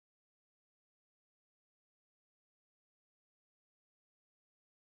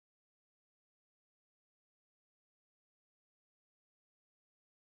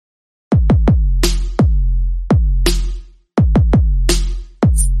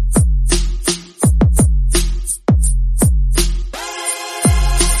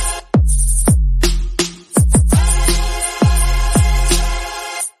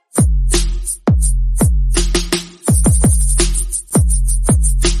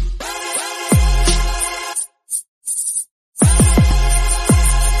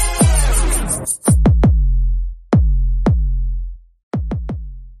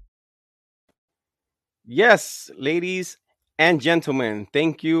Yes, ladies and gentlemen,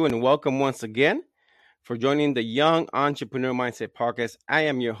 thank you and welcome once again for joining the Young Entrepreneur Mindset Podcast. I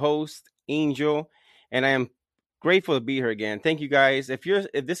am your host, Angel, and I am grateful to be here again. Thank you guys. If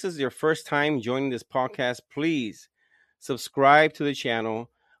this is your first time joining this podcast, please subscribe to the channel,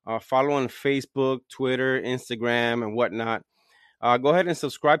 follow on Facebook, Twitter, Instagram, and whatnot. Go ahead and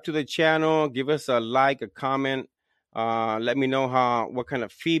subscribe to the channel. Give us a like, a comment. Let me know what kind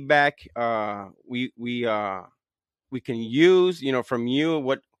of feedback we can use. From you.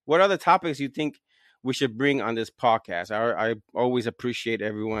 What other topics you think we should bring on this podcast? I always appreciate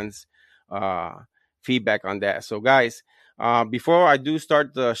everyone's uh, feedback on that. So, guys, before I do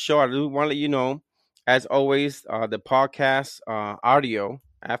start the show, I do want to let you know, as always, the podcast audio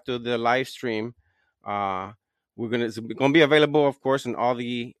after the live stream. It's gonna be available, of course, in all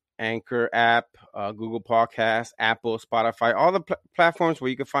the Anchor app, Google Podcasts, Apple, Spotify, all the platforms where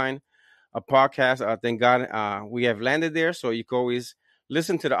you can find a podcast. Thank God we have landed there, so you can always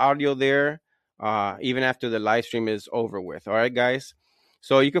listen to the audio there, even after the live stream is over with. All right, guys.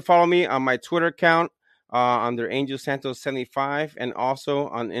 So you can follow me on my Twitter account under Angel Santos 75, and also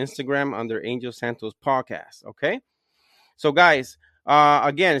on Instagram under Angel Santos Podcast. Okay. So, guys,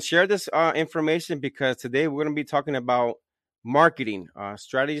 again, share this information because today we're going to be talking about marketing,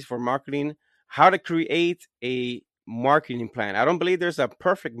 strategies for marketing, how to create a marketing plan. I don't believe there's a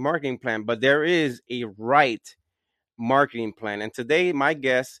perfect marketing plan, but there is a right marketing plan. And today, my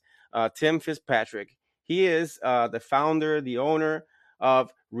guest, Tim Fitzpatrick, he is the founder, the owner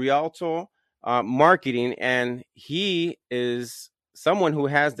of Rialto Marketing, and he is someone who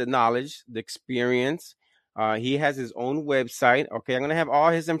has the knowledge, the experience. He has his own website. Okay, I'm going to have all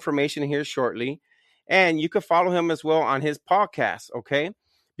his information here shortly. And you can follow him as well on his podcast, okay?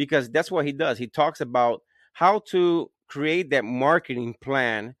 Because that's what he does. He talks about how to create that marketing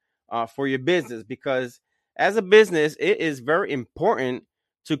plan for your business. Because as a business, it is very important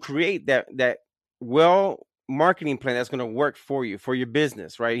to create that well marketing plan that's going to work for you, for your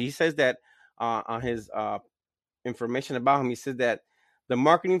business, right? He says that on his information about him, he said that the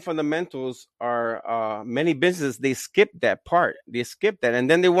marketing fundamentals are many businesses, they skip that part. They skip that. And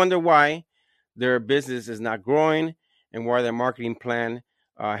then they wonder why their business is not growing and why their marketing plan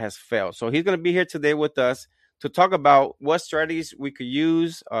has failed. So he's going to be here today with us to talk about what strategies we could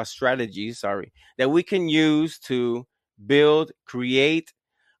use, that we can use to build, create,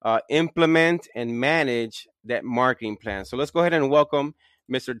 implement, and manage that marketing plan. So let's go ahead and welcome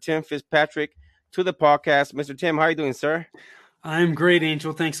Mr. Tim Fitzpatrick to the podcast. Mr. Tim, how are you doing, sir? I'm great,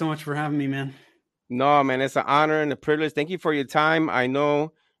 Angel. Thanks so much for having me, man. No, man, it's an honor and a privilege. Thank you for your time. I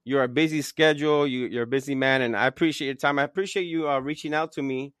know you're a busy schedule. You're a busy man, and I appreciate your time. I appreciate you reaching out to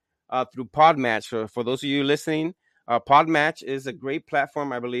me through Podmatch. For those of you listening, Podmatch is a great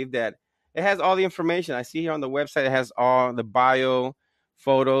platform. I believe that it has all the information. I see here on the website, it has all the bio,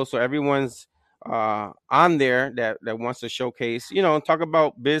 photos. So everyone's on there that wants to showcase, talk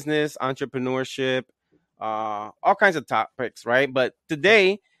about business, entrepreneurship, all kinds of topics, right? But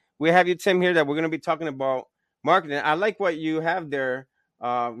today we have you, Tim, here that we're going to be talking about marketing. I like what you have there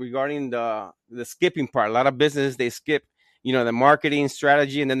regarding the skipping part. A lot of businesses, they skip, the marketing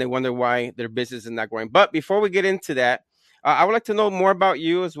strategy, and then they wonder why their business is not growing. But before we get into that, I would like to know more about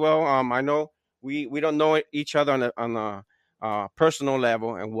you as well. I know we don't know each other on a personal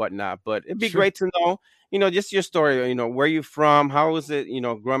level and whatnot, but it'd be great to know, just your story, where you from, how was it,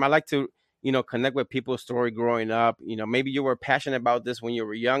 growing. I like to connect with people's story growing up. Maybe you were passionate about this when you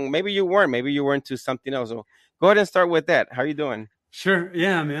were young. Maybe you weren't. Maybe you were into something else. So go ahead and start with that. How are you doing? Sure.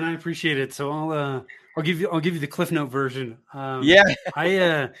 Yeah, man, I appreciate it. So I'll give you the Cliff Note version.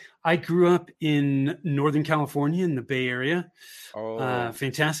 Yeah. I grew up in Northern California in the Bay Area. Oh,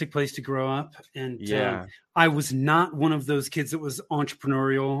 fantastic place to grow up. And yeah. I was not one of those kids that was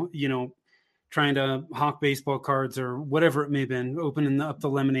entrepreneurial, trying to hawk baseball cards or whatever it may have been, opening up the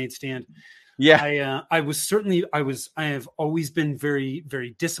lemonade stand. Yeah. I have always been very,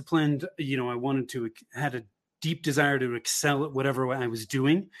 very disciplined. I had a deep desire to excel at whatever I was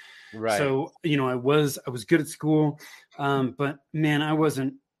doing. Right. So, I was good at school. But man, I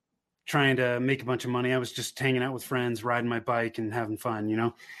wasn't trying to make a bunch of money. I was just hanging out with friends, riding my bike and having fun,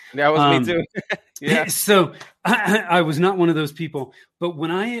 That was me too. Yeah. So I was not one of those people, but when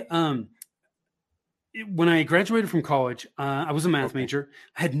I graduated from college, I was a math major.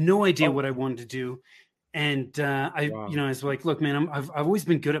 I had no idea what I wanted to do. And I was like, look, man, I've always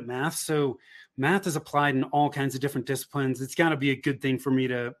been good at math. So math is applied in all kinds of different disciplines. It's got to be a good thing for me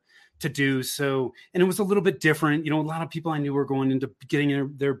to do. So, and it was a little bit different. A lot of people I knew were going into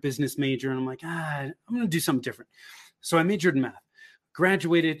getting their business major. And I'm like, I'm going to do something different. So I majored in math,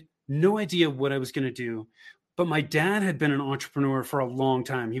 graduated, no idea what I was going to do. But my dad had been an entrepreneur for a long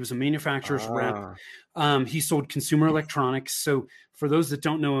time. He was a manufacturer's rep. He sold consumer electronics. So for those that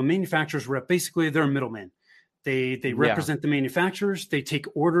don't know, a manufacturer's rep, basically they're a middleman. They represent the manufacturers. They take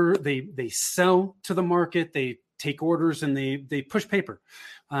order. They sell to the market. They take orders and they push paper,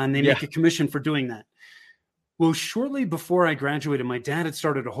 and they make a commission for doing that. Well, shortly before I graduated, my dad had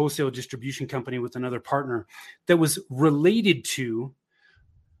started a wholesale distribution company with another partner that was related to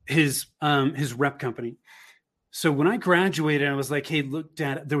his rep company. So when I graduated, I was like, hey, look,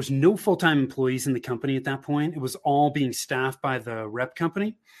 Dad, there was no full-time employees in the company at that point. It was all being staffed by the rep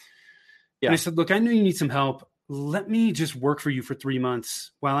company. Yeah. And I said, look, I know you need some help. Let me just work for you for 3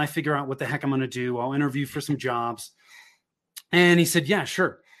 months while I figure out what the heck I'm going to do. I'll interview for some jobs. And he said, yeah,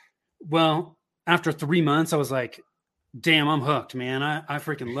 sure. Well, after 3 months, I was like, damn, I'm hooked, man. I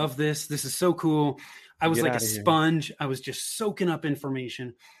freaking love this. This is so cool. I was like a sponge. I was just soaking up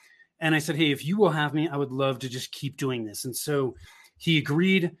information. And I said, hey, if you will have me, I would love to just keep doing this. And so he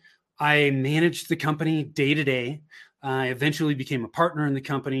agreed. I managed the company day to day. I eventually became a partner in the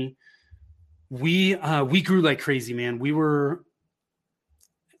company. We grew like crazy, man. We were,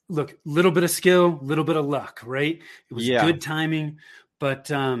 look, little bit of skill, little bit of luck, right? It was good timing, but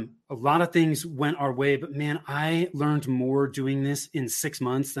a lot of things went our way. But man, I learned more doing this in 6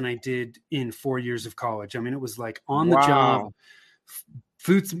 months than I did in 4 years of college. I mean, it was like on the job,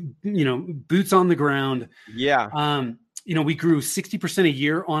 boots on the ground. Yeah. We grew 60% a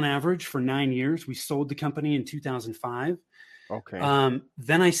year on average for 9 years. We sold the company in 2005. Okay.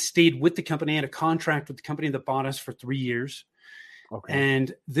 Then I stayed with the company. I had a contract with the company that bought us for 3 years. Okay.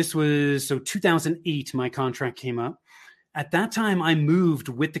 And this was, 2008, my contract came up. At that time, I moved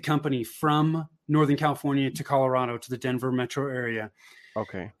with the company from Northern California to Colorado to the Denver metro area.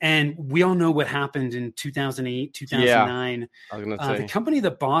 Okay. And we all know what happened in 2008, 2009. Yeah, I was gonna say. The company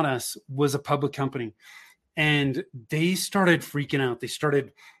that bought us was a public company, and they started freaking out. They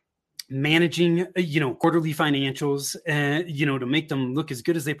started managing, quarterly financials, to make them look as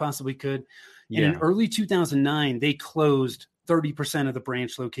good as they possibly could. Yeah. And in early 2009, they closed 30% of the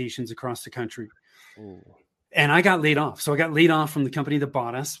branch locations across the country. Ooh. And I got laid off. So I got laid off from the company that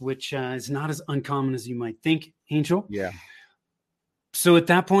bought us, which is not as uncommon as you might think, Angel. Yeah. So at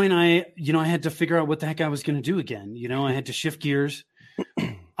that point, I had to figure out what the heck I was going to do again. I had to shift gears.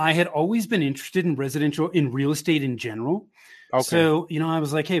 I had always been interested in real estate in general. Okay. So, I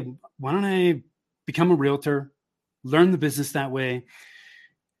was like, hey, why don't I become a realtor, learn the business that way?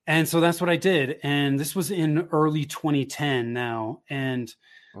 And so that's what I did. And this was in early 2010 now. And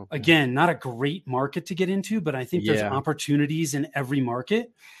again, not a great market to get into, but I think there's opportunities in every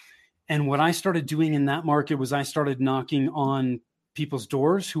market. And what I started doing in that market was I started knocking on people's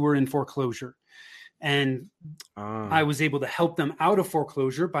doors who were in foreclosure. And I was able to help them out of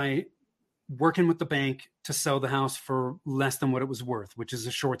foreclosure by working with the bank to sell the house for less than what it was worth, which is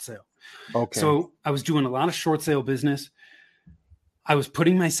a short sale. Okay. So I was doing a lot of short sale business. I was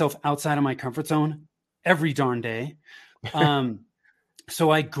putting myself outside of my comfort zone every darn day. So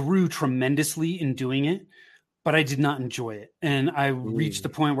I grew tremendously in doing it, but I did not enjoy it. And I reached the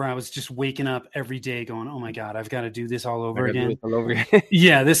point where I was just waking up every day going, oh my God, I've got to do this all over again.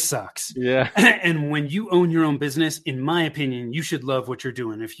 Yeah, this sucks. Yeah. And when you own your own business, in my opinion, you should love what you're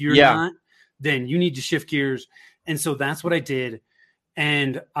doing. If you're not, then you need to shift gears. And so that's what I did.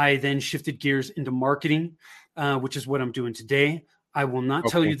 And I then shifted gears into marketing, which is what I'm doing today. I will not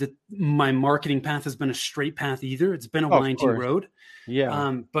tell you that my marketing path has been a straight path either. It's been a winding road.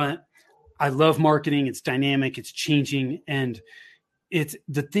 Yeah. But I love marketing. It's dynamic. It's changing. And it's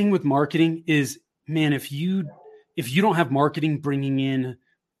the thing with marketing is, man, if you don't have marketing bringing in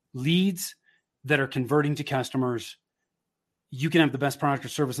leads that are converting to customers, you can have the best product or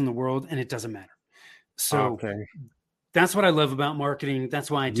service in the world and it doesn't matter. So that's what I love about marketing.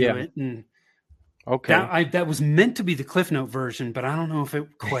 That's why I do it. And that was meant to be the Cliff Note version, but I don't know if it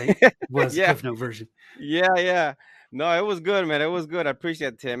quite was Cliff Note version. Yeah. No, it was good, man. It was good. I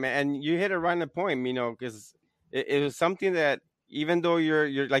appreciate it, Tim. And you hit it right on the point, because it was something that even though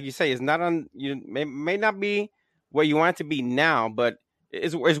you're like you say, it's not on, may not be where you want it to be now, but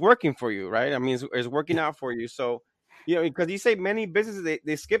it's working for you, right? I mean, it's working out for you. So, because you say many businesses,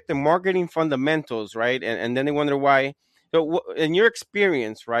 they skip the marketing fundamentals, right? And then they wonder why. So in your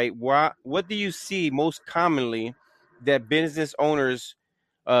experience, right, what do you see most commonly that business owners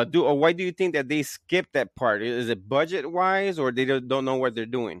do, or why do you think that they skip that part? Is it budget wise, or they don't know what they're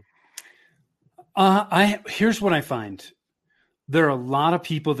doing? Here's what I find. There are a lot of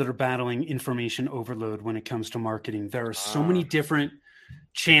people that are battling information overload when it comes to marketing. There are so many different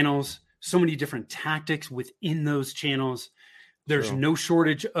channels, so many different tactics within those channels. There's True. no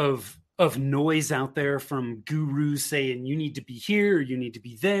shortage of noise out there from gurus saying you need to be here, you need to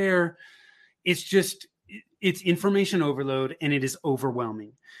be there. It's information overload, and it is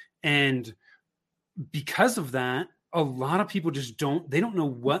overwhelming. And because of that, a lot of people just they don't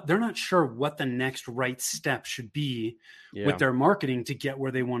know they're not sure what the next right step should be with their marketing to get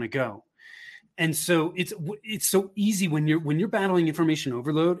where they want to go. And so it's so easy when you're battling information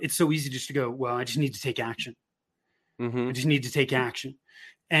overload. It's so easy just to go, well, I just need to take action. I just need to take action.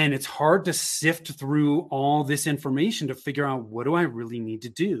 And it's hard to sift through all this information to figure out, what do I really need to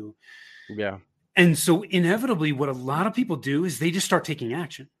do? Yeah. And so inevitably, what a lot of people do is they just start taking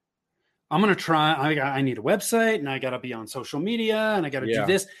action. I'm going to try, I need a website, and I got to be on social media, and I got to do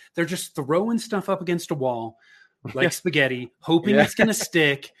this. They're just throwing stuff up against a wall like spaghetti, hoping it's going to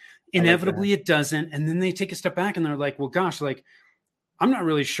stick. Inevitably it doesn't. And then they take a step back and they're like, well, gosh, like, I'm not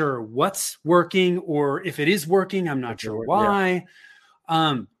really sure what's working, or if it is working, I'm not sure why.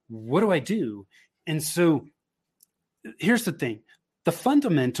 What do I do? And so here's the thing. The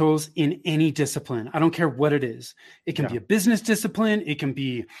fundamentals in any discipline, I don't care what it is. It can be a business discipline. It can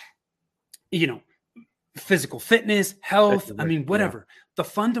be, physical fitness, health. I mean, whatever. The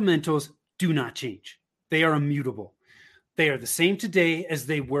fundamentals do not change. They are immutable. They are the same today as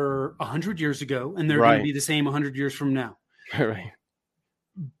they were 100 years ago, and they're going to be the same 100 years from now. Right.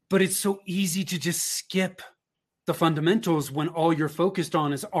 But it's so easy to just skip the fundamentals when all you're focused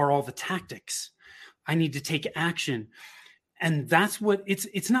on are all the tactics. I need to take action. And that's what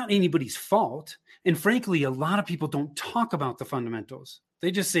it's not anybody's fault. And frankly, a lot of people don't talk about the fundamentals. They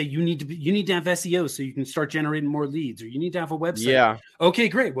just say you need to have SEO so you can start generating more leads, or you need to have a website. Yeah. Okay,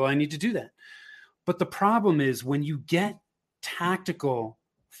 great. Well, I need to do that. But the problem is, when you get tactical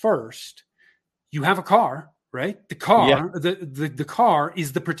first, you have a car, right? The car, the car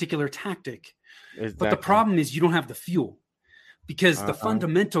is the particular tactic. Exactly. But the problem is you don't have the fuel, because the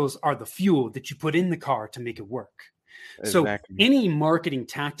fundamentals are the fuel that you put in the car to make it work. Exactly. So any marketing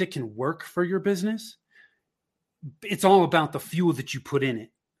tactic can work for your business. It's all about the fuel that you put in it.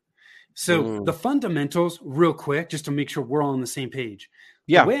 So the fundamentals, real quick, just to make sure we're all on the same page.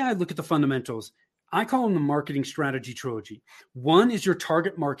 The way I look at the fundamentals, I call them the marketing strategy trilogy. One is your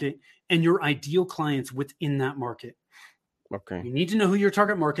target market and your ideal clients within that market. Okay. You need to know who your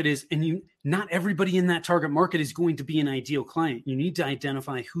target market is, and not everybody in that target market is going to be an ideal client. You need to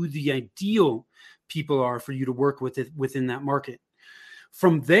identify who the ideal people are for you to work with within that market.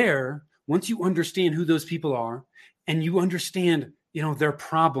 From there, once you understand who those people are, and you understand, their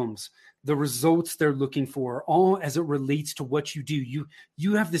problems, the results they're looking for, all as it relates to what you do,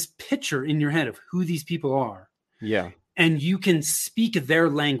 you have this picture in your head of who these people are. Yeah. And you can speak their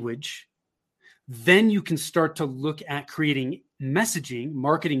language. Then you can start to look at creating messaging,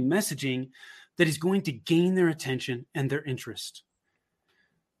 marketing messaging, that is going to gain their attention and their interest.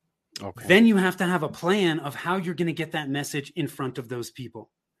 Okay. Then you have to have a plan of how you're going to get that message in front of those people.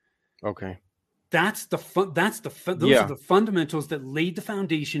 Okay. Those are the fundamentals that laid the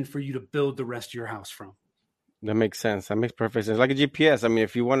foundation for you to build the rest of your house from. That makes sense. That makes perfect sense. Like a GPS. I mean,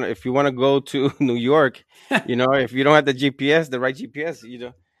 if you want to go to New York, if you don't have the GPS, the right GPS,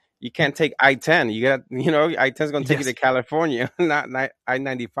 you can't take I-10. You got, I-10 is going to take you to California, not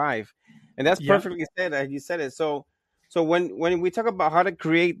I-95. And that's perfectly said. You said it. So when we talk about how to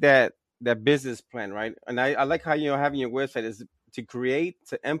create that business plan, right? And I like how, having your website is to create,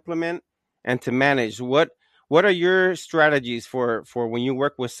 to implement, and to manage. What are your strategies for when you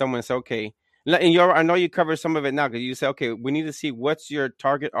work with someone and say, okay, and I know you cover some of it now, because you say, okay, we need to see what's your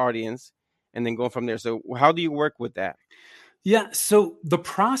target audience and then go from there. So how do you work with that? Yeah. So the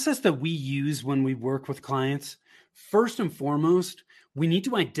process that we use when we work with clients, first and foremost, we need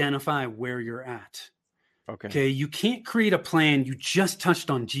to identify where you're at. Okay. You can't create a plan. You just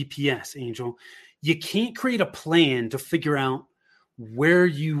touched on GPS, Angel. You can't create a plan to figure out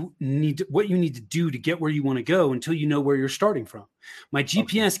what you need to do to get where you want to go until you know where you're starting from. My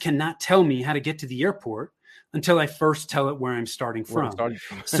GPS cannot tell me how to get to the airport until I first tell it where I'm starting from.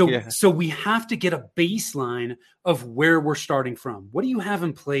 So we have to get a baseline of where we're starting from. What do you have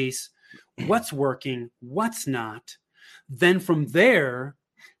in place? What's working? What's not? Then from there,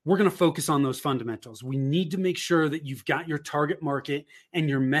 we're going to focus on those fundamentals. We need to make sure that you've got your target market and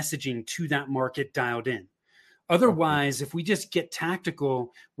your messaging to that market dialed in. Otherwise, if we just get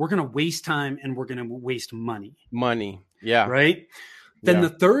tactical, we're going to waste time and we're going to waste money. Yeah. Right? Then the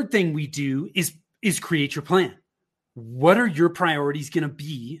third thing we do is create your plan. What are your priorities going to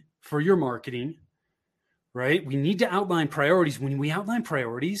be for your marketing? Right? We need to outline priorities. When we outline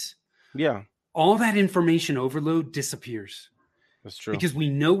priorities, all that information overload disappears. That's true. Because we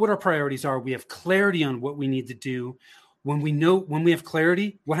know what our priorities are. We have clarity on what we need to do. When we have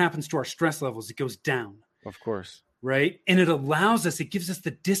clarity, what happens to our stress levels? It goes down. Of course. Right. And it gives us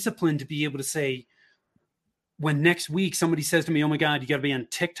the discipline to be able to say, when next week somebody says to me, oh my God, you got to be on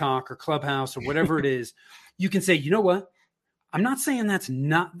TikTok or Clubhouse or whatever it is, you can say, you know what? I'm not saying that's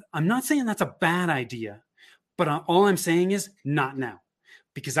a bad idea, but all I'm saying is not now,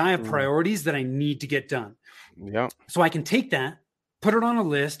 because I have priorities that I need to get done. Yeah. So I can take that, put it on a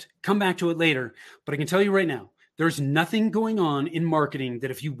list, come back to it later. But I can tell you right now, there's nothing going on in marketing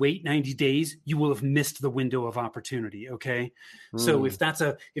that if you wait 90 days, you will have missed the window of opportunity. Okay. So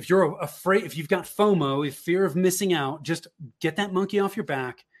if you're afraid, if you've got FOMO, if fear of missing out, just get that monkey off your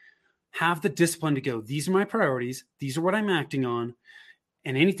back, have the discipline to go, these are my priorities. These are what I'm acting on.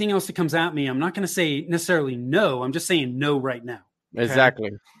 And anything else that comes at me, I'm not going to say necessarily no. I'm just saying no right now. Okay?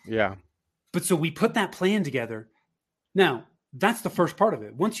 Exactly. Yeah. But so we put that plan together. Now that's the first part of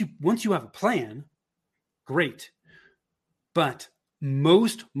it. Once you have a plan, great. But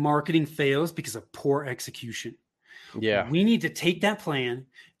most marketing fails because of poor execution. Yeah. We need to take that plan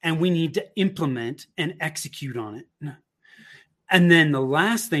and we need to implement and execute on it. And then the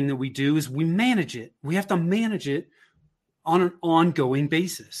last thing that we do is we manage it. We have to manage it on an ongoing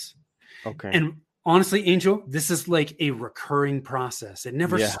basis. Okay. And honestly, Angel, this is like a recurring process. It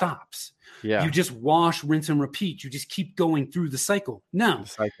never stops. Yeah. You just wash, rinse, and repeat. You just keep going through the cycle. Now,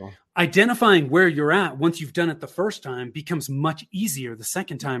 identifying where you're at once you've done it the first time becomes much easier the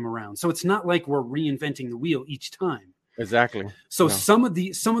second time around. So it's not like we're reinventing the wheel each time. Exactly. So some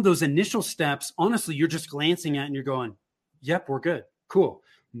of those initial steps, honestly, you're just glancing at and you're going, yep, we're good. Cool.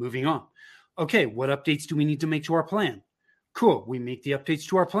 Moving on. Okay, what updates do we need to make to our plan? Cool. We make the updates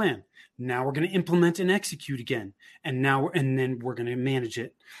to our plan. Now we're going to implement and execute again. And then we're going to manage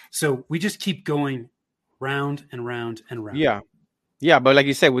it. So we just keep going round and round and round. Yeah. Yeah. But like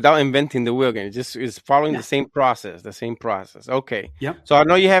you said, without inventing the wheel again, it just is following the same process. Okay. Yep. So I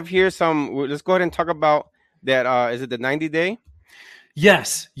know you have here let's go ahead and talk about that. Is it the 90-day?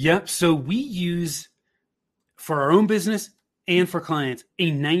 Yes. Yep. So we use, for our own business and for clients,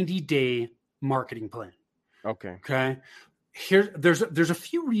 a 90-day marketing plan. Okay. There's a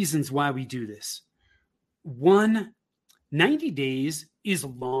few reasons why we do this. One, 90 days is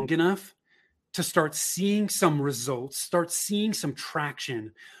long enough to start seeing some results, start seeing some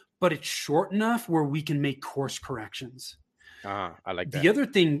traction, but it's short enough where we can make course corrections. I like that. The other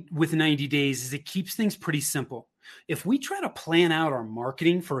thing with 90 days is it keeps things pretty simple. If we try to plan out our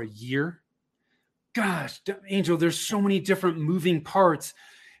marketing for a year, gosh, Angel, there's so many different moving parts.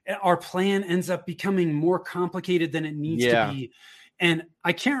 Our plan ends up becoming more complicated than it needs to be. And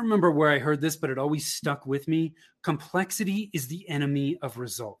I can't remember where I heard this, but it always stuck with me. Complexity is the enemy of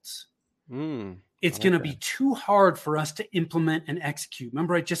results. It's going to be too hard for us to implement and execute.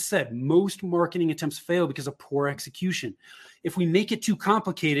 Remember, I just said most marketing attempts fail because of poor execution. If we make it too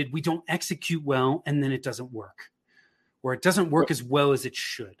complicated, we don't execute well, and then it doesn't work. Or it doesn't work as well as it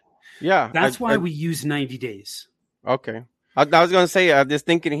should. Yeah. That's why we use 90 days. Okay. I was going to say, this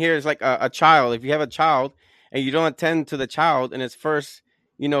thinking here is like a child. If you have a child and you don't attend to the child in its first,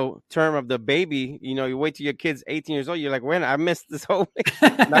 term of the baby, you wait till your kid's 18 years old. You're like, wait, I missed this whole thing.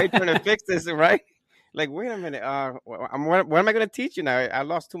 Now you're trying to fix this, right? Like, wait a minute. What am I going to teach you now? I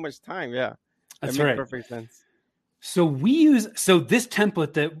lost too much time. Yeah. That's that makes right. Perfect sense. So this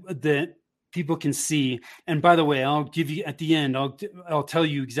template that people can see. And by the way, I'll give you at the end, I'll tell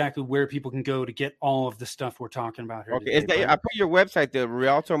you exactly where people can go to get all of the stuff we're talking about here. Okay. Today, I put your website, the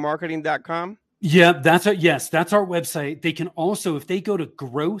realtormarketing.com. Yeah, that's our website. They can also, if they go to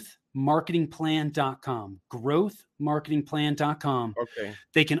growthmarketingplan.com, okay,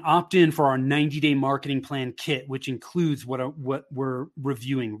 they can opt in for our 90-day marketing plan kit, which includes what we're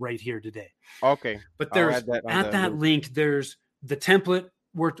reviewing right here today. Okay. But there's at that link, there's the template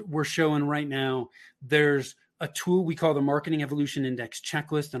we're showing right now. There's a tool we call the Marketing Evolution Index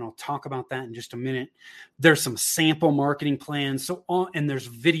Checklist, and I'll talk about that in just a minute. There's some sample marketing plans, and there's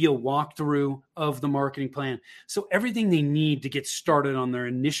video walkthrough of the marketing plan. So everything they need to get started on their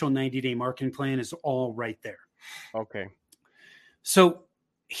initial 90-day marketing plan is all right there. Okay. So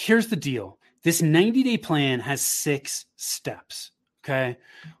here's the deal. This 90-day plan has 6 steps. Okay.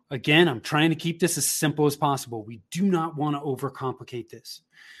 Again, I'm trying to keep this as simple as possible. We do not want to overcomplicate this.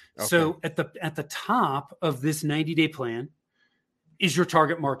 Okay. So at the top of this 90-day plan is your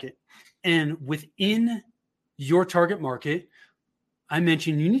target market. And within your target market, I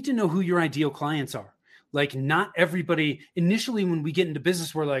mentioned you need to know who your ideal clients are. Like, not everybody, initially when we get into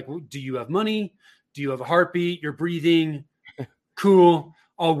business, we're like, well, do you have money? Do you have a heartbeat? You're breathing? Cool.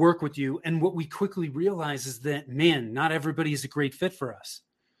 I'll work with you. And what we quickly realize is that, man, not everybody is a great fit for us.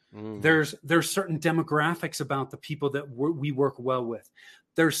 There's certain demographics about the people that we work well with.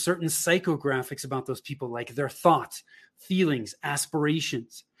 There's certain psychographics about those people, like their thoughts, feelings,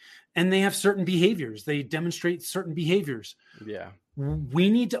 aspirations, and they have certain behaviors. They demonstrate certain behaviors. Yeah. We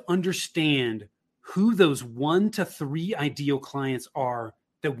need to understand who those 1 to 3 ideal clients are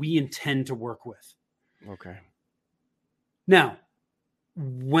that we intend to work with. Okay. Now,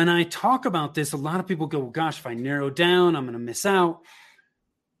 when I talk about this, a lot of people go, well, gosh, if I narrow down, I'm going to miss out.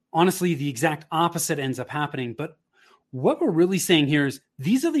 Honestly, the exact opposite ends up happening. But what we're really saying here is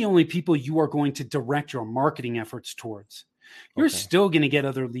these are the only people you are going to direct your marketing efforts towards. You're still going to get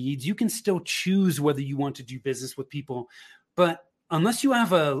other leads. You can still choose whether you want to do business with people. But unless you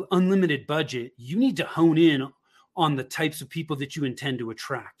have an unlimited budget, you need to hone in on the types of people that you intend to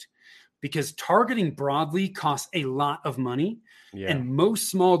attract, because targeting broadly costs a lot of money. Yeah. And most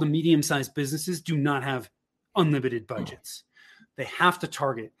small to medium-sized businesses do not have unlimited budgets. They have to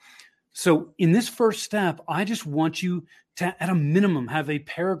target. So in this first step, I just want you to, at a minimum, have a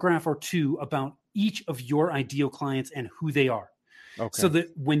paragraph or 2 about each of your ideal clients and who they are. Okay. So that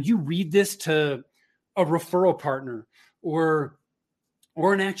when you read this to a referral partner or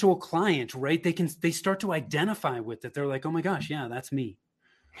an actual client, right, they start to identify with it. They're like, oh my gosh, yeah, that's me.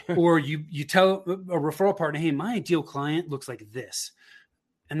 Or you tell a referral partner, hey, my ideal client looks like this.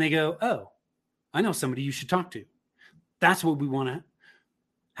 And they go, oh, I know somebody you should talk to. That's what we want to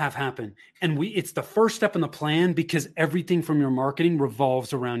have happen. And it's the first step in the plan, because everything from your marketing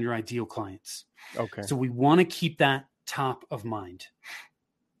revolves around your ideal clients. Okay. So we want to keep that top of mind.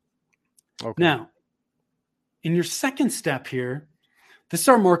 Okay. Now, in your second step here, this is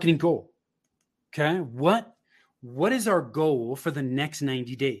our marketing goal. Okay. What is our goal for the next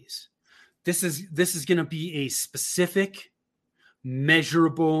 90 days? This is going to be a specific,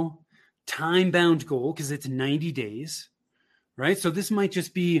 measurable, time-bound goal, because it's 90 days, right? So this might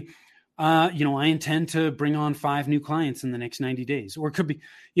just be, I intend to bring on 5 new clients in the next 90 days. Or it could be,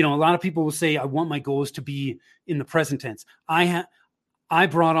 a lot of people will say, I want my goals to be in the present tense. I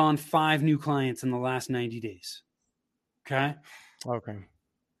brought on 5 new clients in the last 90 days. Okay. Okay.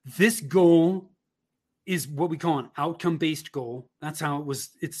 This goal is what we call an outcome-based goal. That's how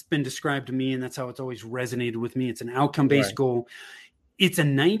it's been described to me, and that's how it's always resonated with me. It's an outcome-based goal. It's a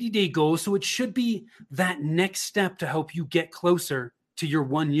 90-day goal, so it should be that next step to help you get closer to your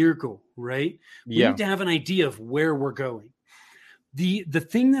 1-year goal, right? We need to have an idea of where we're going. The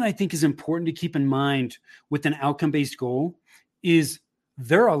thing that I think is important to keep in mind with an outcome-based goal is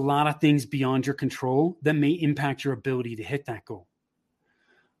there are a lot of things beyond your control that may impact your ability to hit that goal.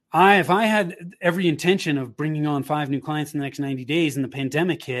 If I had every intention of bringing on 5 new clients in the next 90 days and the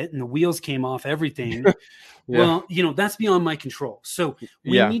pandemic hit and the wheels came off everything, well, that's beyond my control. So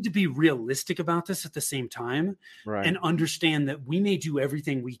we need to be realistic about this at the same time, right, and understand that we may do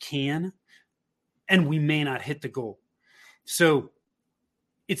everything we can and we may not hit the goal. So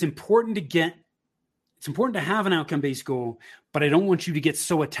it's important to have an outcome-based goal, but I don't want you to get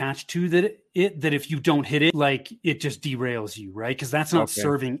so attached to that if you don't hit it, like it just derails you, right? Because that's not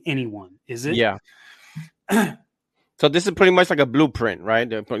serving anyone, is it? Yeah. So this is pretty much like a blueprint, right?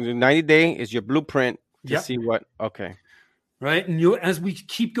 The 90-day is your blueprint to see what, Right. And as we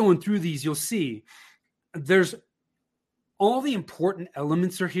keep going through these, you'll see there's all the important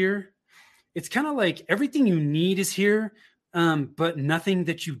elements are here. It's kind of like everything you need is here, but nothing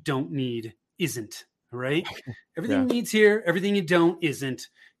that you don't need isn't. Right? Everything you need's here. Everything you don't isn't.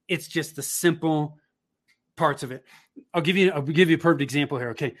 It's just the simple parts of it. I'll give you a perfect example here.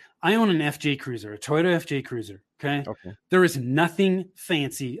 Okay. I own an FJ Cruiser, a Toyota FJ Cruiser. Okay. There is nothing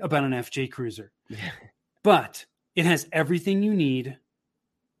fancy about an FJ Cruiser, but it has everything you need.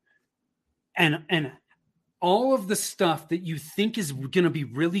 And all of the stuff that you think is going to be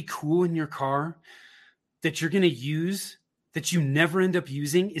really cool in your car that you're going to use that you never end up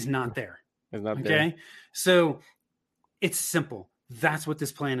using is not there. Okay. There. So it's simple. That's what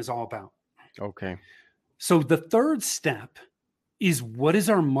this plan is all about. Okay. So the third step is, what is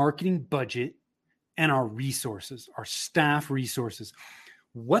our marketing budget and our resources, our staff resources?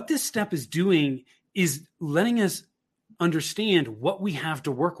 What this step is doing is letting us understand what we have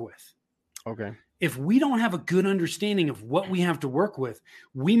to work with. Okay. If we don't have a good understanding of what we have to work with,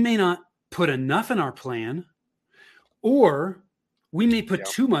 we may not put enough in our plan, or we may put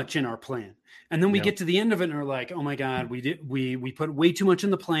too much in our plan. And then we get to the end of it and we're like, oh my God, we put way too much in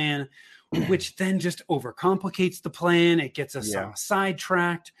the plan, which then just overcomplicates the plan. It gets us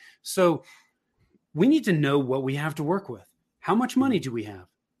sidetracked. So we need to know what we have to work with. How much money do we have?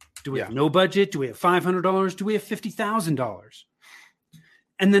 Do we have no budget? Do we have $500? Do we have $50,000?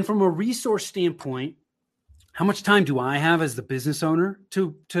 And then from a resource standpoint, how much time do I have as the business owner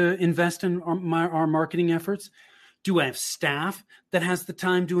to invest in our marketing efforts? Do I have staff that has the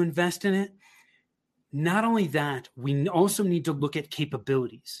time to invest in it? Not only that, we also need to look at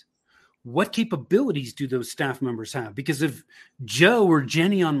capabilities. What capabilities do those staff members have? Because if Joe or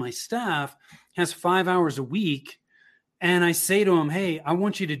Jenny on my staff has 5 hours a week, and I say to them, "Hey, I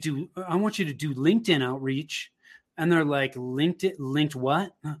want you to do LinkedIn outreach," and they're like, "Linked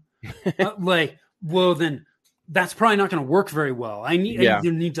what?" Like, well, then that's probably not going to work very well. I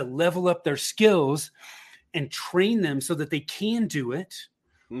either need to level up their skills and train them so that they can do it,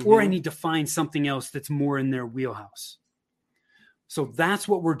 or I need to find something else that's more in their wheelhouse. So that's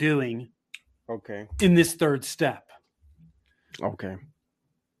what we're doing. Okay. In this third step. Okay.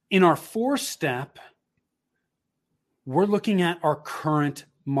 In our fourth step, we're looking at our current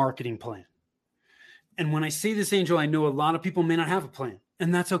marketing plan. And when I say this, Angel, I know a lot of people may not have a plan,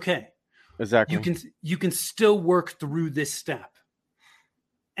 and that's okay. Exactly. You can still work through this step.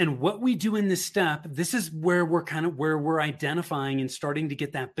 And what we do in this step, this is where we're identifying and starting to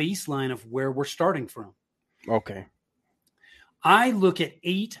get that baseline of where we're starting from. Okay. I look at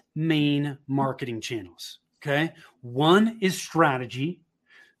 8 main marketing channels. Okay. 1 is strategy.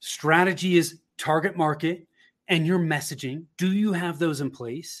 Strategy is target market and your messaging. Do you have those in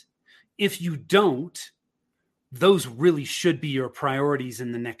place? If you don't, those really should be your priorities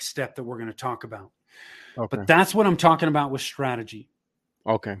in the next step that we're going to talk about. Okay. But that's what I'm talking about with strategy.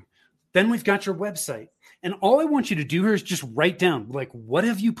 Okay. Then we've got your website. And all I want you to do here is just write down, like, what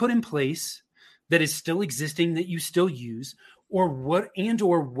have you put in place that is still existing that you still use? Or what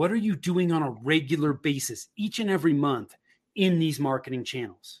are you doing on a regular basis each and every month in these marketing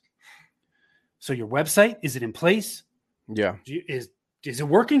channels? So your website, is it in place? Yeah. Is it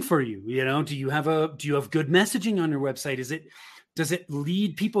working for you? You know, do you have good messaging on your website? Does it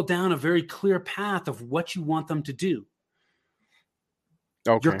lead people down a very clear path of what you want them to do?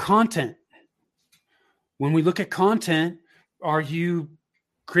 Okay. Your content. When we look at content, are you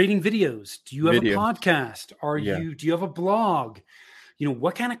creating videos? Do you have a podcast? Do you have a blog? You know,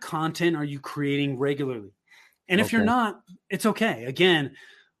 what kind of content are you creating regularly? And if you're not, it's okay. Again,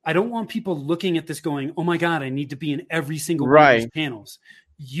 I don't want people looking at this going, "Oh my God, I need to be in every single one of these channels."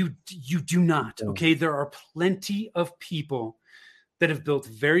 You do not. Okay. There are plenty of people that have built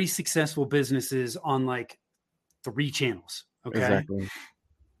very successful businesses on like 3 channels. Okay. Exactly.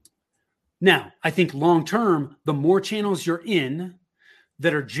 Now, I think long term, the more channels you're in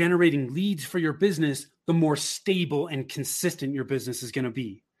that are generating leads for your business, the more stable and consistent your business is going to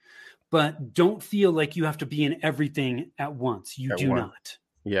be. But don't feel like you have to be in everything at once. You do not.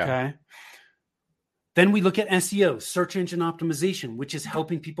 Yeah. Okay. Then we look at SEO, search engine optimization, which is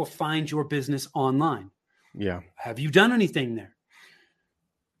helping people find your business online. Yeah. Have you done anything there?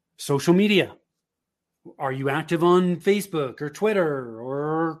 Social media. Are you active on Facebook or Twitter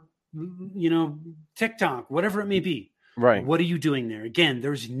or, TikTok, whatever it may be? Right. What are you doing there? Again,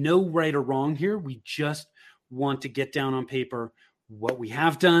 there's no right or wrong here. We just want to get down on paper what we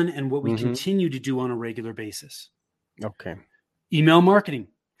have done and what we continue to do on a regular basis. Okay. Email marketing.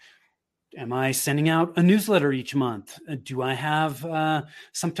 Am I sending out a newsletter each month? Do I have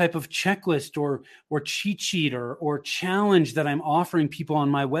some type of checklist or cheat sheet or challenge that I'm offering people on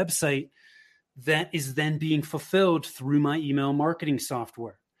my website that is then being fulfilled through my email marketing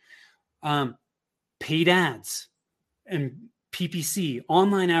software? Paid ads and PPC,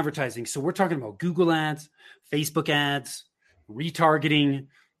 online advertising. So we're talking about Google ads, Facebook ads, retargeting,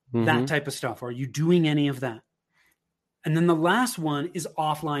 that type of stuff. Are you doing any of that? And then the last one is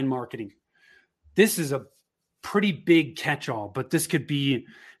offline marketing. This is a pretty big catch-all, but this could be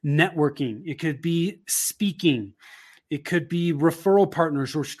networking. It could be speaking. It could be referral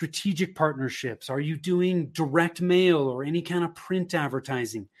partners or strategic partnerships. Are you doing direct mail or any kind of print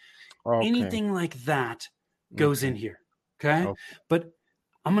advertising? Okay. Anything like that goes in here. Okay. But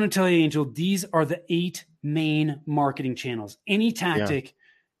I'm going to tell you, Angel, these are the 8 main marketing channels. Any tactic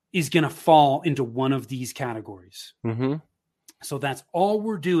is going to fall into one of these categories. So that's all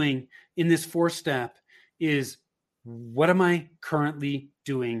we're doing in this 4th step is, what am I currently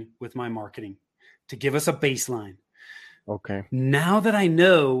doing with my marketing to give us a baseline? Okay. Now that I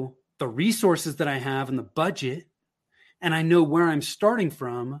know the resources that I have and the budget, and I know where I'm starting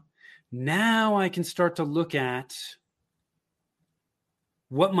from, now I can start to look at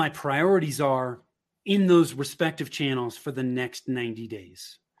what my priorities are in those respective channels for the next 90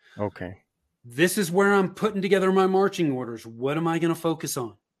 days. Okay. This is where I'm putting together my marching orders. What am I going to focus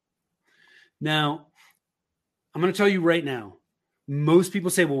on? Now, I'm going to tell you right now, most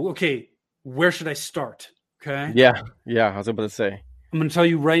people say, well, okay, where should I start? Okay. Yeah. I was about to say. I'm going to tell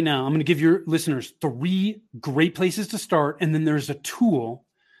you right now, I'm going to give your listeners 3 great places to start. And then there's a tool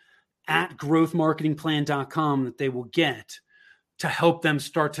at growthmarketingplan.com that they will get to help them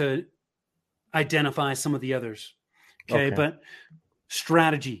start to identify some of the others. Okay. But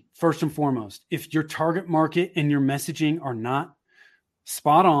strategy, first and foremost, if your target market and your messaging are not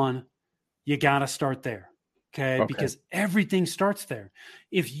spot on, you got to start there. Okay. Because everything starts there.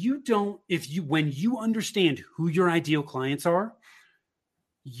 When you understand who your ideal clients are,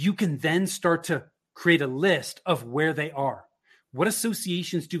 you can then start to create a list of where they are. What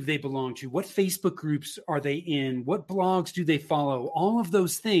associations do they belong to? What Facebook groups are they in? What blogs do they follow? All of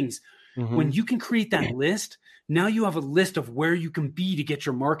those things. Mm-hmm. When you can create that list, now you have a list of where you can be to get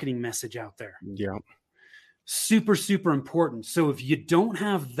your marketing message out there. Yeah. Super, super important. So if you don't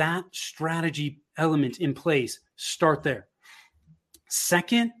have that strategy element in place, start there.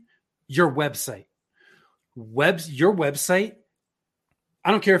 Second, your website. Your website,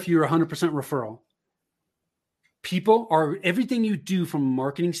 I don't care if you're 100% referral. Everything you do from a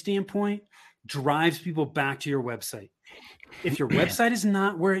marketing standpoint drives people back to your website. If your website is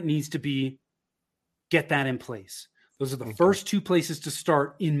not where it needs to be, get that in place. Those are the first 2 places to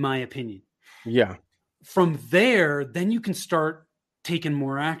start, in my opinion. Yeah. From there, then you can start taking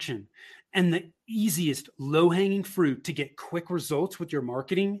more action. And the easiest low-hanging fruit to get quick results with your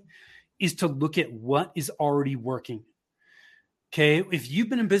marketing is to look at what is already working. Okay. If you've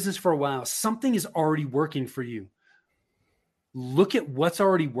been in business for a while, something is already working for you. Look at what's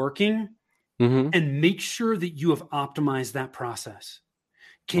already working and make sure that you have optimized that process.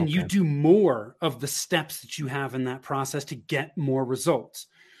 Can you do more of the steps that you have in that process to get more results?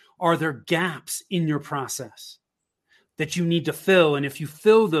 Are there gaps in your process that you need to fill? And if you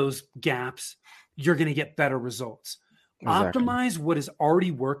fill those gaps, you're going to get better results. Exactly. Optimize what is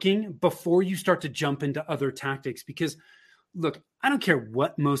already working before you start to jump into other tactics. Because look, I don't care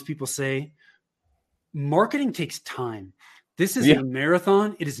what most people say. Marketing takes time. This is a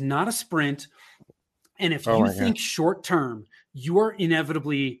marathon. It is not a sprint. And if you think short term, you're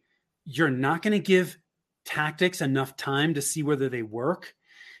not going to give tactics enough time to see whether they work.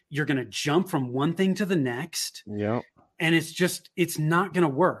 You're going to jump from one thing to the next. Yeah. And it's not going to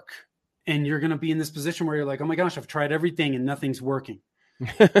work. And you're going to be in this position where you're like, oh my gosh, I've tried everything and nothing's working.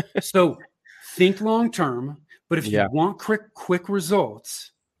 So think long term. But if you want quick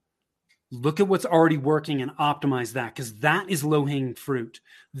results, look at what's already working and optimize that, because that is low-hanging fruit.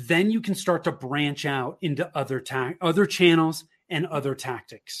 Then you can start to branch out into other channels and other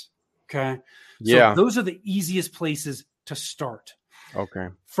tactics. Okay. Yeah. So those are the easiest places to start. Okay.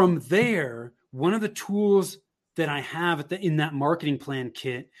 From there, one of the tools that I have in that marketing plan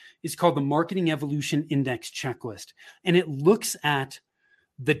kit is called the Marketing Evolution Index Checklist. And it looks at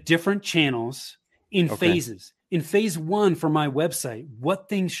the different channels in phases. In phase 1 for my website, what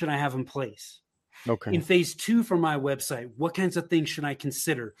things should I have in place? Okay. In phase 2 for my website, what kinds of things should I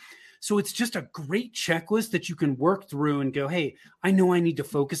consider? So it's just a great checklist that you can work through and go, hey, I know I need to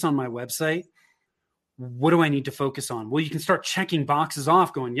focus on my website. What do I need to focus on? Well, you can start checking boxes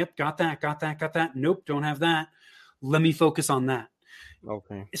off going, yep, got that. Nope, don't have that. Let me focus on that.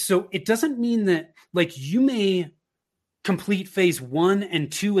 Okay. So it doesn't mean that, like, you may complete phase 1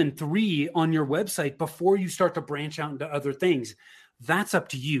 and 2 and 3 on your website before you start to branch out into other things. That's up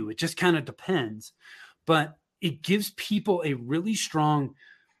to you. It just kind of depends, but it gives people a really strong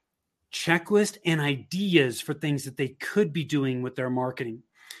checklist and ideas for things that they could be doing with their marketing.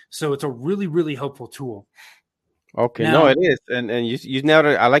 So it's a really, really helpful tool. Okay. Now, no, it is. And you nailed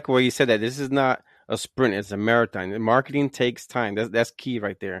it. I like the way you said that. This is not a sprint. It's a marathon. The marketing takes time. That's key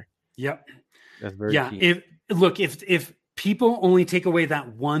right there. Yep. That's very key. If people only take away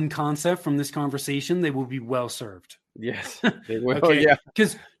that one concept from this conversation, they will be well served. Yes, they will. Okay? Yeah,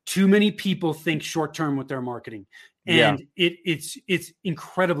 because too many people think short term with their marketing, and it's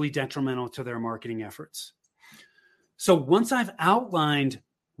incredibly detrimental to their marketing efforts. So once I've outlined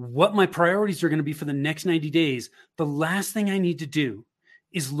what my priorities are going to be for the next 90 days, the last thing I need to do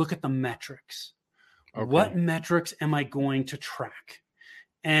is look at the metrics. Okay. What metrics am I going to track?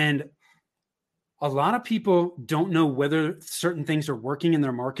 And a lot of people don't know whether certain things are working in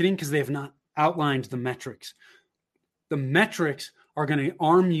their marketing because they have not outlined the metrics. The metrics are going to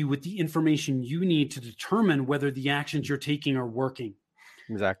arm you with the information you need to determine whether the actions you're taking are working.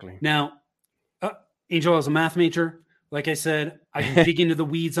 Exactly. Now, Angel, as a math major, like I said, I can dig into the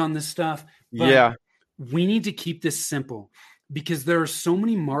weeds on this stuff. But we need to keep this simple because there are so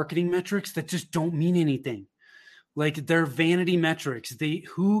many marketing metrics that just don't mean anything. Like, they're vanity metrics.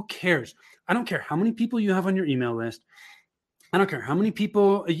 Who cares? I don't care how many people you have on your email list. I don't care how many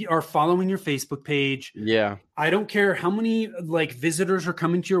people are following your Facebook page. Yeah. I don't care how many like visitors are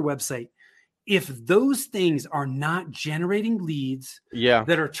coming to your website. If those things are not generating leads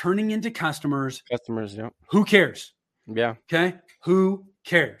that are turning into customers, yeah. Who cares? Yeah. Okay. Who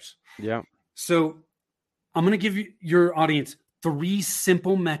cares? Yeah. So I'm going to give you your audience 3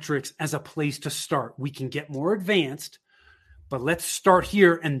 simple metrics as a place to start. We can get more advanced, but let's start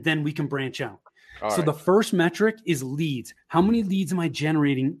here and then we can branch out. So the first metric is leads. How many leads am I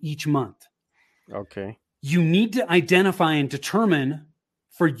generating each month? Okay. You need to identify and determine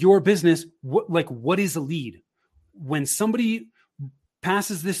for your business what is a lead. When somebody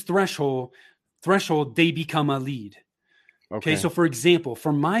passes this threshold, they become a lead. Okay. So for example,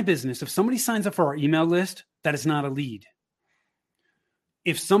 for my business, if somebody signs up for our email list, that is not a lead.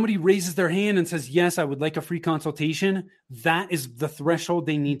 If somebody raises their hand and says, yes, I would like a free consultation, that is the threshold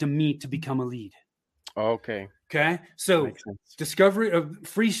they need to meet to become a lead. Okay. Okay. So discovery of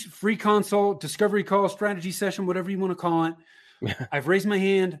free consult, discovery call, strategy session, whatever you want to call it. I've raised my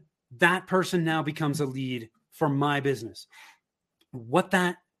hand. That person now becomes a lead for my business. What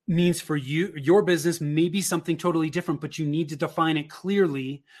that means for your business may be something totally different, but you need to define it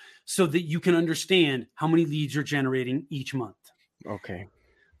clearly so that you can understand how many leads you're generating each month. Okay.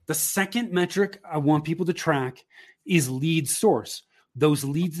 The second metric I want people to track is lead source. Those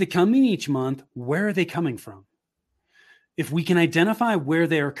leads that come in each month, where are they coming from? If we can identify where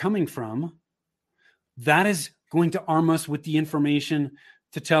they are coming from, that is going to arm us with the information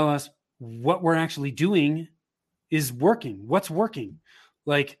to tell us what we're actually doing is working. What's working?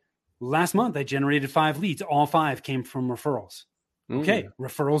 Like last month, I generated 5 leads. All 5 came from referrals. Okay.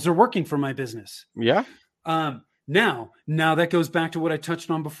 Referrals are working for my business. Yeah. Now that goes back to what I touched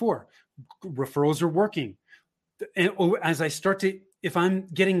on before. Referrals are working. And as I start to, if I'm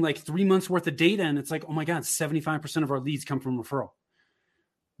getting like 3 months worth of data and it's like, oh my God, 75% of our leads come from referral.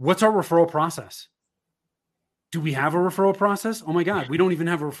 What's our referral process? Do we have a referral process? Oh my God, we don't even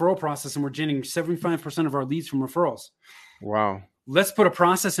have a referral process and we're generating 75% of our leads from referrals. Wow. Let's put a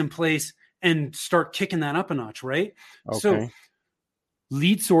process in place and start kicking that up a notch, right? Okay. So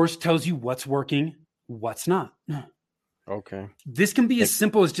lead source tells you what's working, what's not. Okay. This can be as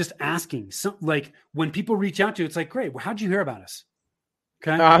simple as just asking. So, like when people reach out to you, it's like, great, well, how'd you hear about us?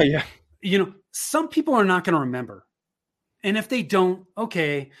 Okay. Yeah. You know, some people are not going to remember. And if they don't,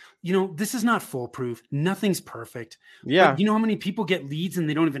 okay, you know, this is not foolproof. Nothing's perfect. Yeah. But you know how many people get leads and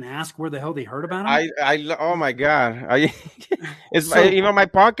they don't even ask where the hell they heard about them? Oh my God. Even my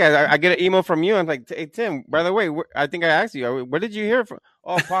podcast, I get an email from you. I'm like, hey, Tim, by the way, I think I asked you, where did you hear from?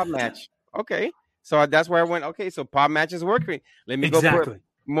 Oh, Podmatch. Okay. So that's where I went. Okay. So Podmatch is working. Let me go put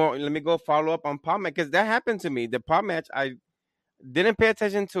more. Let me go follow up on Podmatch because that happened to me. The Podmatch, I didn't pay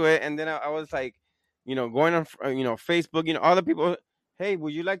attention to it. And then I was like, you know, going on, you know, Facebook, you know, other people, hey,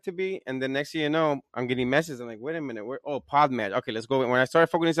 would you like to be? And the next thing you know, I'm getting messages. I'm like, wait a minute, Podmatch. Okay, let's go. When I started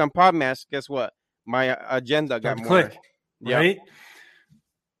focusing on Podmatch, guess what? My agenda got more. Click, right?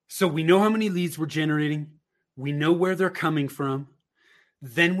 So we know how many leads we're generating. We know where they're coming from.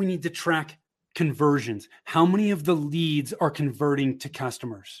 Then we need to track conversions. How many of the leads are converting to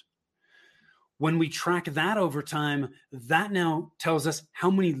customers? When we track that over time, that now tells us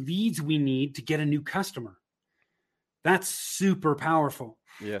how many leads we need to get a new customer. That's super powerful.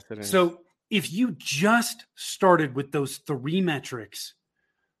 Yes, it is. So if you just started with those 3 metrics,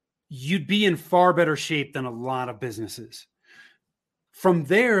 you'd be in far better shape than a lot of businesses. From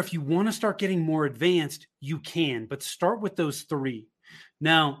there, if you want to start getting more advanced, you can, but start with those 3.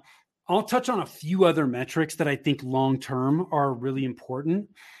 Now, I'll touch on a few other metrics that I think long-term are really important.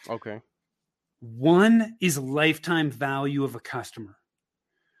 Okay. One is lifetime value of a customer.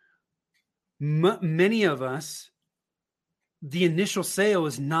 Many of us, the initial sale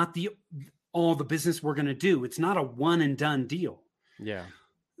is not all the business we're going to do. It's not a one and done deal. Yeah.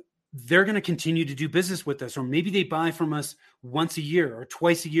 They're going to continue to do business with us, or maybe they buy from us once a year or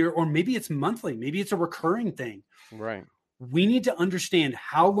twice a year, or maybe it's monthly. Maybe it's a recurring thing. Right. We need to understand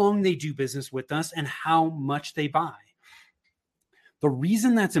how long they do business with us and how much they buy. The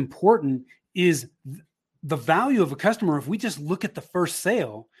reason that's important is the value of a customer. If we just look at the first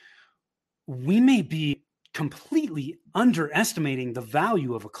sale, we may be completely underestimating the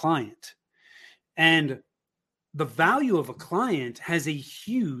value of a client. And the value of a client has a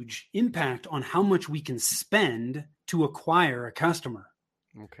huge impact on how much we can spend to acquire a customer.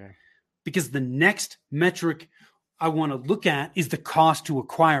 Okay. Because the next metric I want to look at is the cost to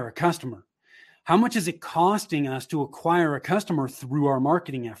acquire a customer. How much is it costing us to acquire a customer through our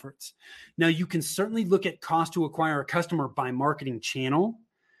marketing efforts? Now, you can certainly look at cost to acquire a customer by marketing channel,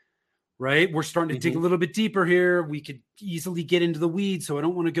 right? We're starting to dig a little bit deeper here. We could easily get into the weeds, so I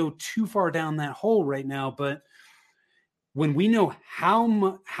don't want to go too far down that hole right now. But when we know how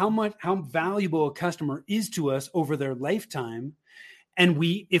valuable a customer is to us over their lifetime, and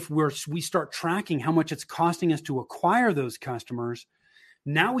we start tracking how much it's costing us to acquire those customers,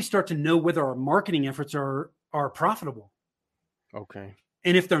 now we start to know whether our marketing efforts are profitable. Okay.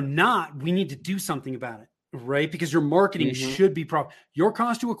 And if they're not, we need to do something about it, right? Because your marketing should be your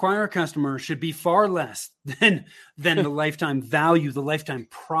cost to acquire a customer should be far less than the lifetime value, the lifetime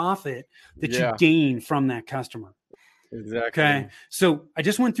profit that you gain from that customer. Exactly. Okay. So I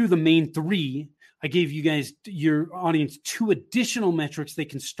just went through the main 3. I gave you guys, your audience, 2 additional metrics they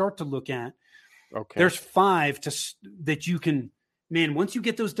can start to look at. Okay. There's 5 that you can, man, once you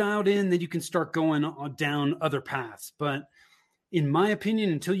get those dialed in, then you can start going down other paths. But in my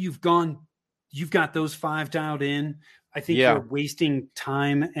opinion, until you've got those 5 dialed in, I think you're wasting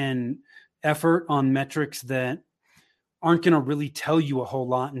time and effort on metrics that aren't going to really tell you a whole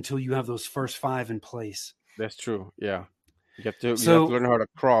lot until you have those first 5 in place. That's true. Yeah. You have to learn how to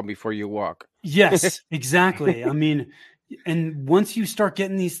crawl before you walk. Yes, exactly. I mean, and once you start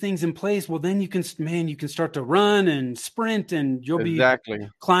getting these things in place, well, then you can start to run and sprint, and you'll be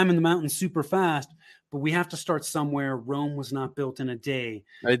climbing the mountain super fast. But we have to start somewhere. Rome was not built in a day.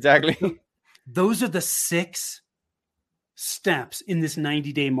 Exactly. Those are the 6 steps in this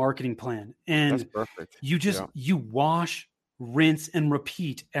 90-day marketing plan. And that's perfect. You wash, rinse, and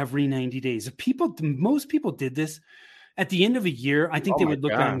repeat every 90 days. Most people did this at the end of a year. I think they would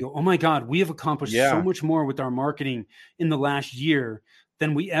look at it and go, oh my God, we have accomplished so much more with our marketing in the last year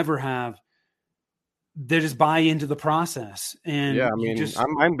than we ever have. They just buy into the process. And I mean,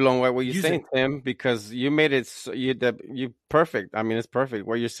 I'm blown away what you're saying, Tim, because you made it you perfect. I mean, it's perfect.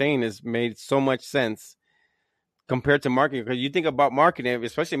 What you're saying is made so much sense compared to marketing. Because you think about marketing,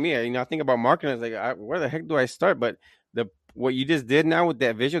 especially me, I think about marketing. It's like, where the heck do I start? But what you just did now with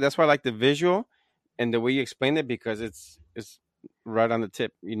that visual, that's why I like the visual and the way you explained it, because it's right on the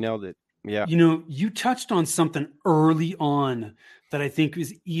tip. You nailed it. Yeah. You touched on something early on that I think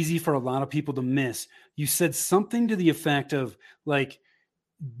is easy for a lot of people to miss. You said something to the effect of like,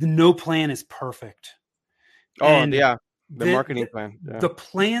 no plan is perfect. Oh, the marketing plan. Yeah. The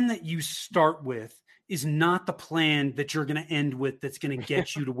plan that you start with is not the plan that you're going to end with that's going to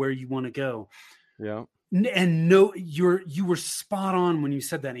get you to where you want to go. Yeah. And no, you were spot on when you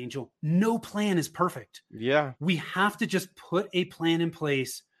said that, Angel. No plan is perfect. Yeah. We have to just put a plan in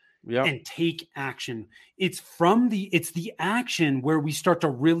place and take action. It's the action where we start to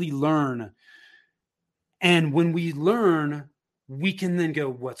really learn. And when we learn, we can then go,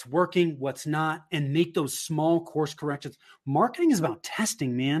 what's working, what's not, and make those small course corrections. Marketing is about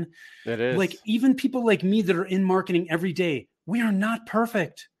testing, man. It is. Like, even people like me that are in marketing every day, we are not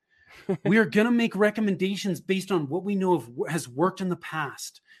perfect. We are going to make recommendations based on what we know has worked in the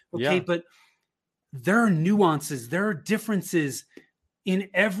past. Okay. But there are nuances. There are differences in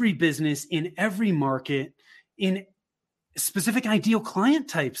every business, in every market, in specific ideal client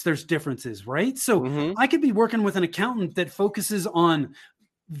types. There's differences, right? So I could be working with an accountant that focuses on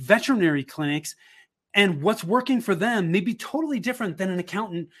veterinary clinics, and what's working for them may be totally different than an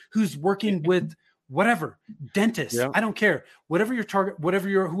accountant who's working with whatever, dentist. I don't care. Whatever your target,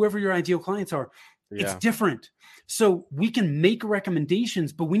 whoever your ideal clients are, it's different. So we can make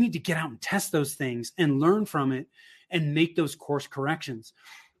recommendations, but we need to get out and test those things and learn from it and make those course corrections.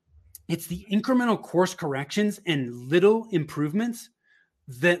 It's the incremental course corrections and little improvements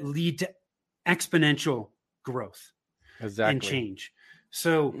that lead to exponential growth and change.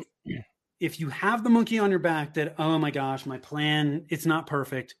 So if you have the monkey on your back that, oh my gosh, my plan, it's not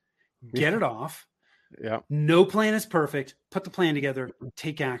perfect, get it off. Yeah. No plan is perfect. Put the plan together,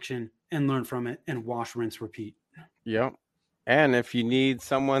 take action, and learn from it, and wash, rinse, repeat. Yeah. And if you need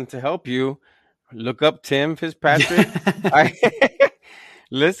someone to help you, look up Tim Fitzpatrick.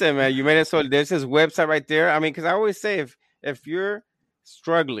 Listen, man, you made it so there's his website right there. I mean, because I always say if you're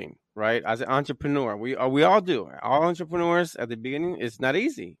struggling, right, as an entrepreneur, we all do. All entrepreneurs at the beginning, it's not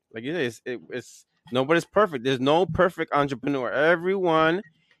easy. Like it's nobody's perfect. There's no perfect entrepreneur. Everyone,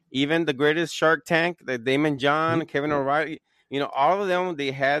 even the greatest Shark Tank, the Damon John, Kevin O'Reilly, all of them,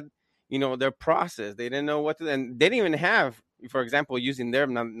 they had, their process. They didn't know what to, and they didn't even have, for example, using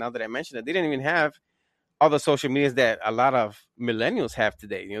them, now that I mentioned it, they didn't even have all the social medias that a lot of millennials have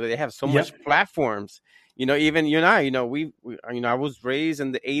today. They have so much platforms. Even you and I, we I was raised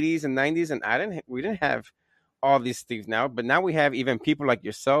in the 80s and 90s, and we didn't have all these things now. But now we have even people like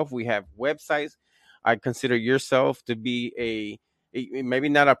yourself. We have websites. I consider yourself to be a maybe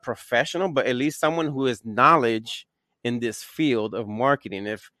not a professional, but at least someone who has knowledge in this field of marketing.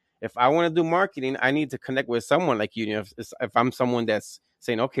 if I want to do marketing, I need to connect with someone like you. You know, if I'm someone that's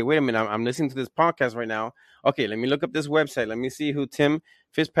saying, okay, wait a minute, I'm listening to this podcast right now. Okay, let me look up this website. Let me see who Tim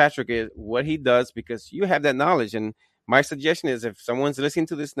Fitzpatrick is, what he does, because you have that knowledge. And my suggestion is, if someone's listening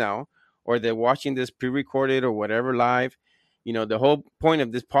to this now, or they're watching this pre-recorded or whatever live, you know, the whole point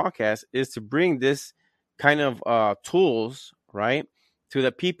of this podcast is to bring this kind of tools, right, to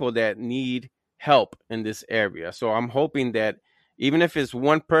the people that need help in this area. So I'm hoping that even if it's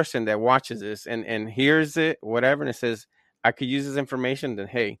one person that watches this and hears it, whatever, and it says, I could use this information, then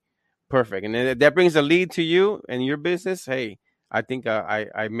hey, perfect. And then that brings a lead to you and your business. Hey, I think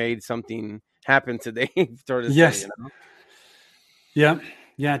I made something happen today, for to say, Yes. you know? Yeah.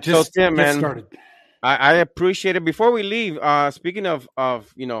 Yeah. Just Tim, get man, started. I appreciate it. Before we leave, speaking of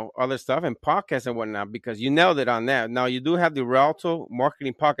you know, other stuff and podcasts and whatnot, because you nailed it on that. Now you do have the Rialto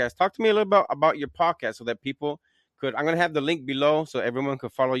Marketing Podcast. Talk to me a little bit about your podcast so that people could. I'm gonna have the link below so everyone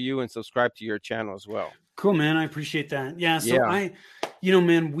could follow you and subscribe to your channel as well. Cool, man. I appreciate that. Yeah. So Yeah. you know,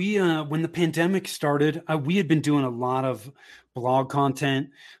 man, we when the pandemic started, we had been doing a lot of blog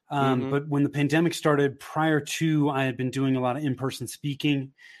content. But when the pandemic started, prior to, I had been doing a lot of in-person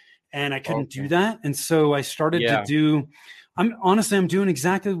speaking, and I couldn't do that. And so I started to do, I'm doing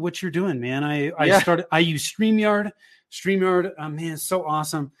exactly what you're doing, man. I use StreamYard. Man, it's so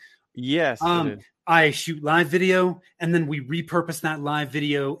awesome. Yes. I shoot live video, and then we repurpose that live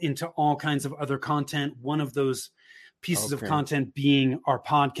video into all kinds of other content. One of those pieces of content being our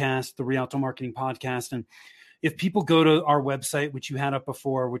podcast, the Rialto Marketing Podcast. And if people go to our website, which you had up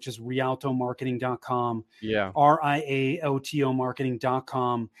before, which is rialtomarketing.com, RIALTO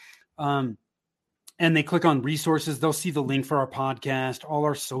marketing.com, and they click on resources, they'll see the link for our podcast, all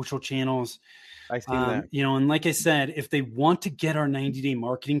our social channels. I see that. You know, and like I said, if they want to get our 90-day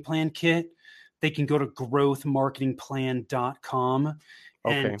marketing plan kit, they can go to growthmarketingplan.com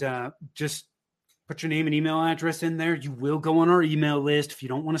and just put your name and email address in there. You will go on our email list. If you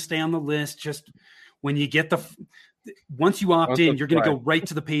don't want to stay on the list, just when you get once you opt in, you're going to go right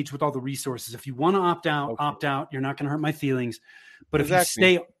to the page with all the resources. If you want to opt out, opt out. You're not going to hurt my feelings. But if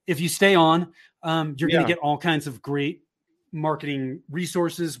you stay on, you're going to get all kinds of great marketing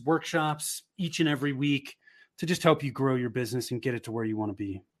resources, workshops each and every week to just help you grow your business and get it to where you want to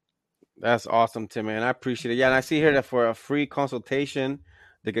be. That's awesome, Tim, man. I appreciate it. Yeah, and I see here that for a free consultation,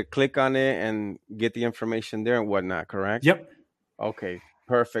 they could click on it and get the information there and whatnot, correct? Yep. Okay,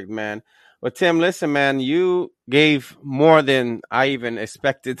 perfect, man. Well, Tim, listen, man, you gave more than I even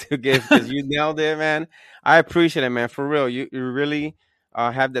expected to give because you nailed it, man. I appreciate it, man. For real, you really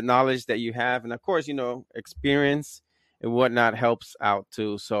have the knowledge that you have. And, of course, you know, experience and whatnot helps out,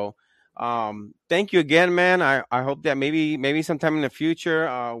 too. So thank you again, man. I hope that maybe sometime in the future,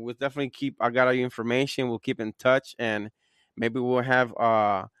 we'll definitely I got all your information. We'll keep in touch, and maybe we'll have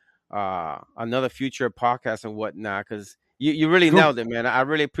another future podcast and whatnot, because you really nailed it, man. I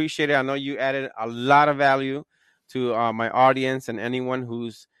really appreciate it. I know you added a lot of value to my audience, and anyone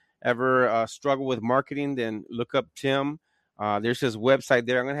who's ever struggled with marketing, then look up Tim. There's his website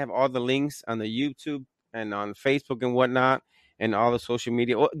there. I'm going to have all the links on the YouTube and on Facebook and whatnot, and all the social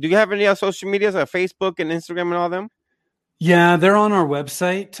media. Do you have any other social medias, Facebook and Instagram and all them? Yeah, they're on our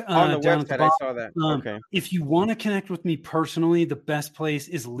website. On the website, I saw that. Okay. If you want to connect with me personally, the best place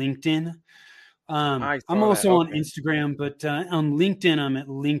is LinkedIn. I'm also on Instagram, but on LinkedIn, I'm at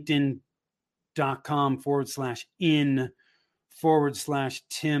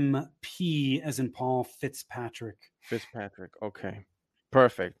linkedin.com/in/Tim P as in Paul Fitzpatrick. Okay.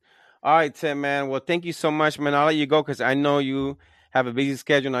 Perfect. All right, Tim, man. Well, thank you so much, man. I'll let you go because I know you have a busy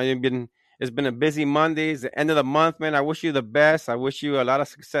schedule. It's been a busy Monday. It's the end of the month, man. I wish you the best. I wish you a lot of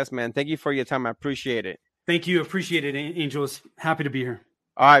success, man. Thank you for your time. I appreciate it. Thank you. Appreciate it, Angels. Happy to be here.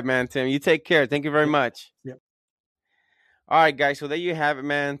 All right, man, Tim. You take care. Thank you very much. Yep. All right, guys. So there you have it,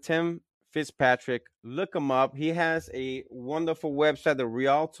 man. Tim Fitzpatrick. Look him up. He has a wonderful website, the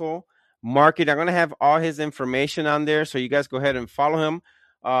Rialto Marketing. I'm going to have all his information on there. So you guys go ahead and follow him.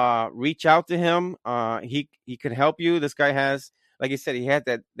 Reach out to him. He can help you. This guy has, like I said, he had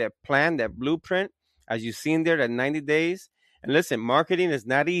that plan, that blueprint, as you've seen there, that 90 days. And listen, marketing is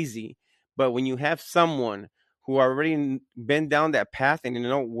not easy, but when you have someone who already been down that path and you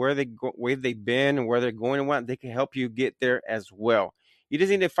know where they've been and where they're going and what, they can help you get there as well. You just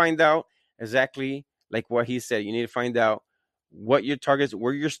need to find out exactly like what he said. You need to find out what your targets,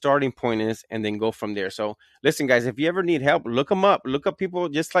 where your starting point is, and then go from there. So listen, guys, if you ever need help, look them up. Look up people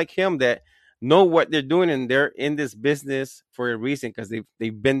just like him that know what they're doing, and they're in this business for a reason, because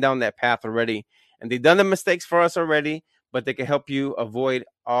they've been down that path already, and they've done the mistakes for us already, but they can help you avoid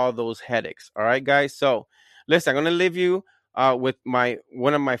all those headaches. All right, guys. So listen, I'm going to leave you with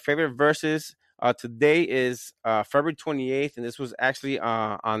one of my favorite verses. Today is February 28th, and this was actually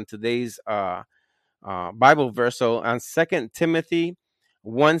on today's Bible verse. So on 2 Timothy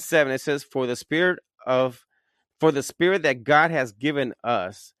 1:7, it says, For the spirit that God has given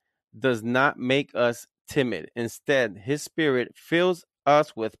us does not make us timid. Instead, his spirit fills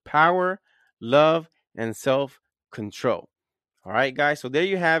us with power, love, and self-control. All right, guys. So there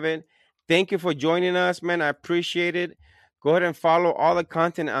you have it. Thank you for joining us, man. I appreciate it. Go ahead and follow all the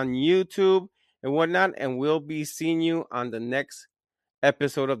content on YouTube and whatnot, and we'll be seeing you on the next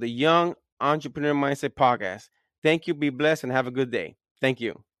episode of the Young Entrepreneur Mindset Podcast. Thank you. Be blessed and have a good day. Thank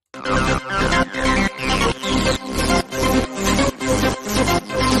you.